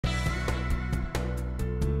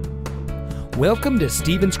Welcome to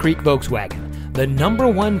Stevens Creek Volkswagen, the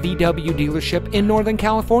 #1 VW dealership in Northern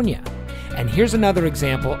California. And here's another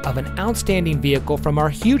example of an outstanding vehicle from our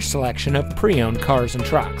huge selection of pre-owned cars and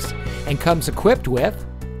trucks, and comes equipped with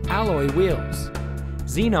alloy wheels,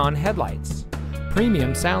 xenon headlights,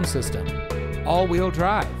 premium sound system, all-wheel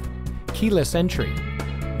drive, keyless entry,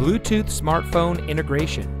 Bluetooth smartphone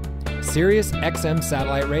integration, Sirius XM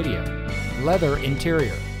satellite radio, leather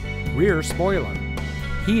interior, rear spoiler,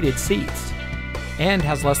 heated seats, and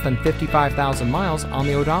has less than 55,000 miles on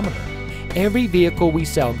the odometer. Every vehicle we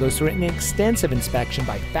sell goes through an extensive inspection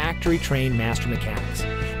by factory-trained master mechanics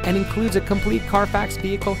and includes a complete Carfax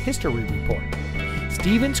vehicle history report.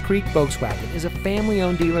 Stevens Creek Volkswagen is a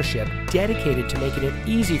family-owned dealership dedicated to making it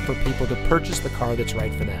easy for people to purchase the car that's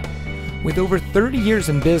right for them. With over 30 years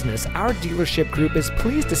in business, our dealership group is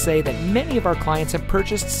pleased to say that many of our clients have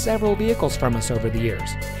purchased several vehicles from us over the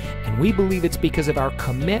years, and we believe it's because of our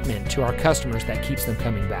commitment to our customers that keeps them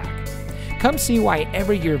coming back. Come see why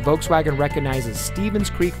every year Volkswagen recognizes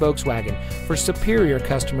Stevens Creek Volkswagen for superior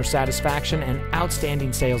customer satisfaction and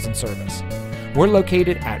outstanding sales and service. We're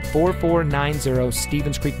located at 4490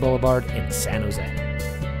 Stevens Creek Boulevard in San Jose.